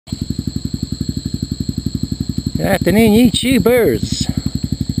Good afternoon, YouTubers.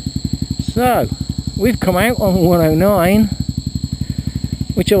 So, we've come out on 109,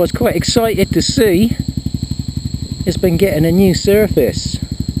 which I was quite excited to see. It's been getting a new surface.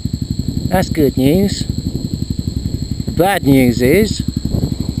 That's good news. The bad news is,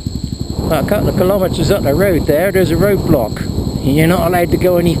 about a couple of kilometres up the road there's a roadblock. You're not allowed to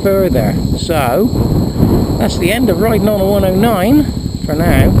go any further. So, that's the end of riding on a 109 for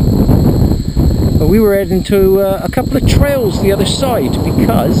now. But we were heading to a couple of trails the other side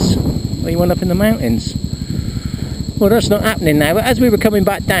because they went up in the mountains. Well, that's not happening now, but as we were coming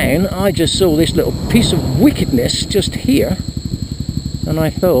back down, I just saw this little piece of wickedness just here, and I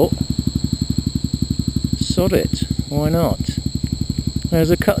thought, sod it, why not?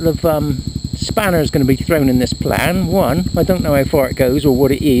 There's a couple of spanners going to be thrown in this plan. One, I don't know how far it goes or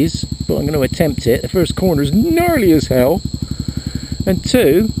what it is, but I'm going to attempt it. The first corner's gnarly as hell. And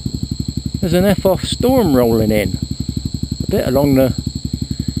two, there's an F-off storm rolling in, a bit along the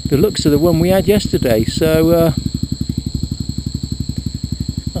looks of the one we had yesterday. So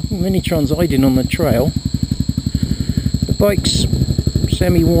I think Minitron's hiding on the trail. The bike's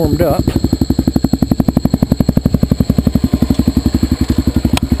semi-warmed up.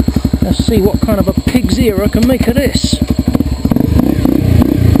 Let's see what kind of a pig's ear I can make of this.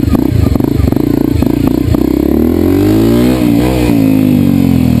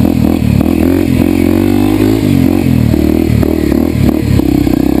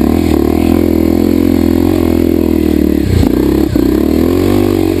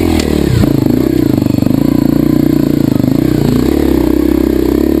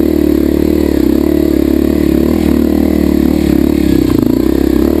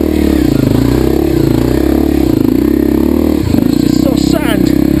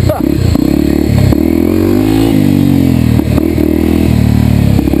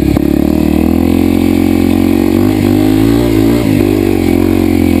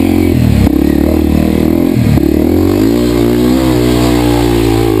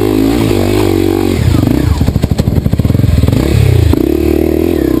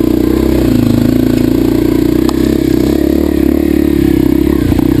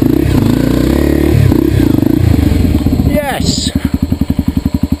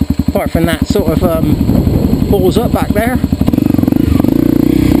 Apart from that sort of balls up back there.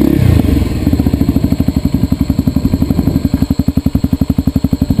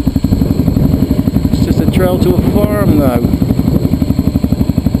 It's just a trail to a farm though.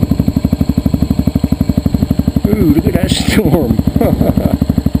 Ooh, look at that storm.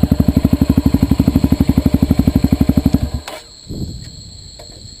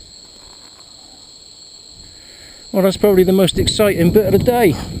 Well, that's probably the most exciting bit of the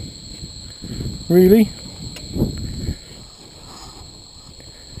day. Really?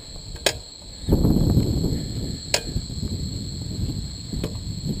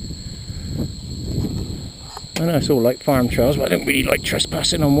 I know it's all like farm trails, but I don't really like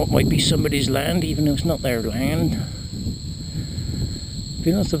trespassing on what might be somebody's land, even though it's not their land. It'd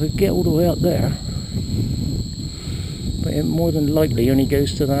be nice if I could get all the way up there, but it more than likely only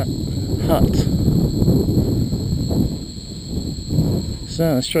goes to that hut.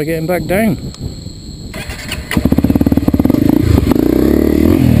 So let's try getting back down.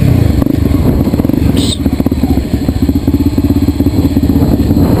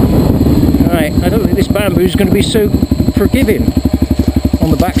 I don't think this bamboo is going to be so forgiving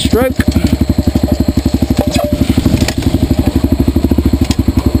on the backstroke.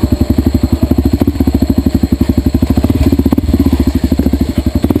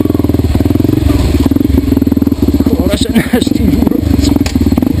 Oh, that's a nasty rut.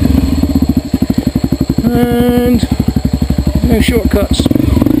 And no shortcuts.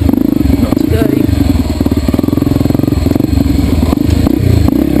 Not today.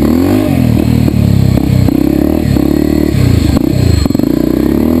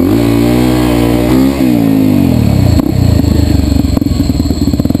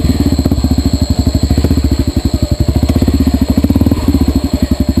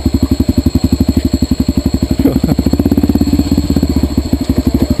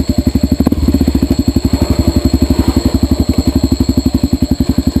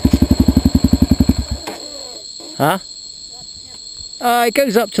 Huh? It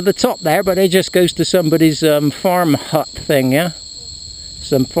goes up to the top there, but it just goes to somebody's farm hut thing, yeah?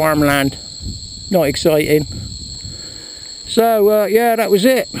 Some farmland. Not exciting. So, yeah, that was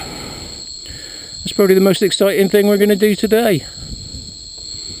it. That's probably the most exciting thing we're going to do today.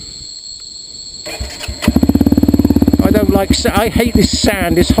 I hate this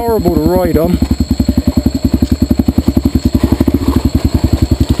sand. It's horrible to ride on.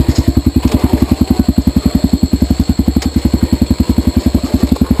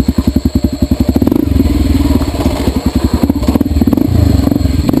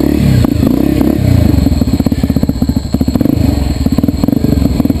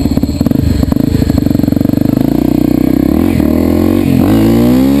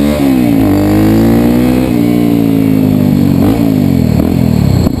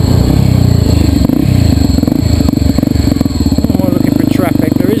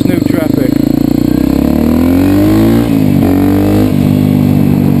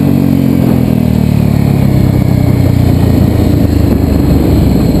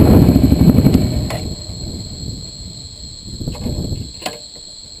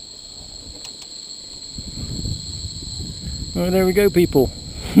 Oh, there we go, people.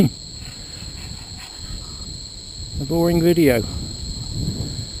 A boring video.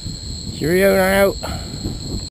 Cheerio now.